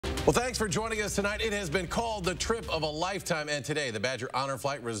Well, thanks for joining us tonight. It has been called the trip of a lifetime, and today the Badger Honor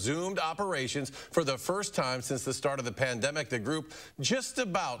Flight resumed operations for the first time since the start of the pandemic. The group just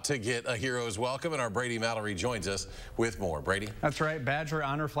about to get a hero's welcome, and our Brady Mallory joins us with more. Brady? That's right. Badger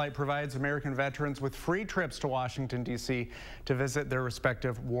Honor Flight provides American veterans with free trips to Washington, D.C. to visit their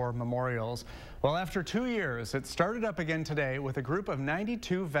respective war memorials. Well, after 2 years, it started up again today with a group of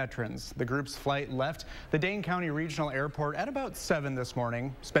 92 veterans. The group's flight left the Dane County Regional Airport at about 7 this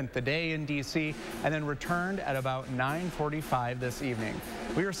morning, spent the day in D.C., and then returned at about 9:45 this evening.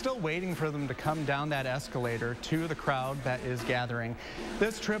 We are still waiting for them to come down that escalator to the crowd that is gathering.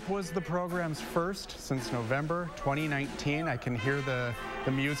 This trip was the program's first since November 2019. I can hear the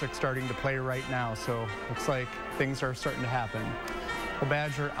music starting to play right now, so looks like things are starting to happen. The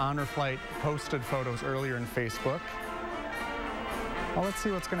Badger Honor Flight posted photos earlier in Facebook. Well, let's see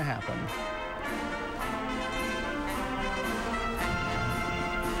what's going to happen.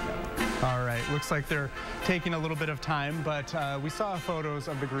 All right, looks like they're taking a little bit of time, but we saw photos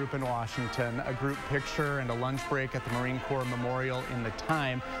of the group in Washington, a group picture and a lunch break at the Marine Corps Memorial in the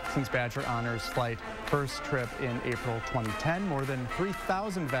time since Badger Honor's flight first trip in April 2010. More than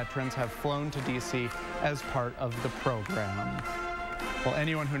 3,000 veterans have flown to D.C. as part of the program. Well,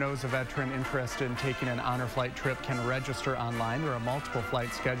 anyone who knows a veteran interested in taking an honor flight trip can register online. There are multiple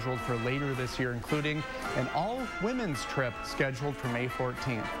flights scheduled for later this year, including an all-women's trip scheduled for May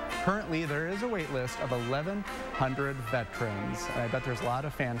 14th. Currently, there is a wait list of 1,100 veterans. I bet there's a lot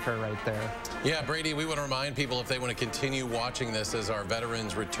of fanfare right there. Yeah, Brady, we want to remind people if they want to continue watching this as our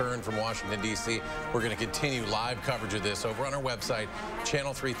veterans return from Washington, D.C., we're going to continue live coverage of this over on our website,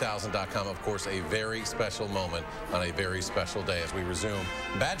 channel3000.com. Of course, a very special moment on a very special day as we resume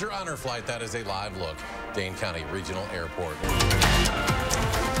Badger Honor Flight. That is a live look, Dane County Regional Airport.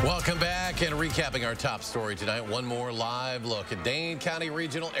 Welcome back, and recapping our top story tonight, one more live look at Dane County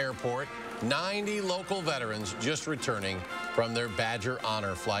Regional Airport. 90 local veterans just returning from their Badger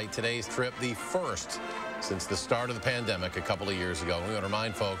Honor Flight. Today's trip, the first since the start of the pandemic a couple of years ago. We want to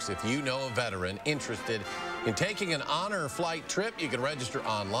remind folks, if you know a veteran interested in taking an honor flight trip, you can register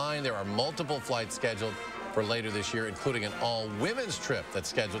online. There are multiple flights scheduled for later this year, including an all-women's trip that's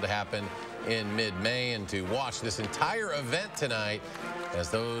scheduled to happen in mid-May. And to watch this entire event tonight as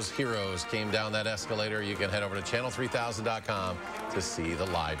those heroes came down that escalator, you can head over to channel3000.com to see the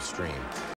live stream.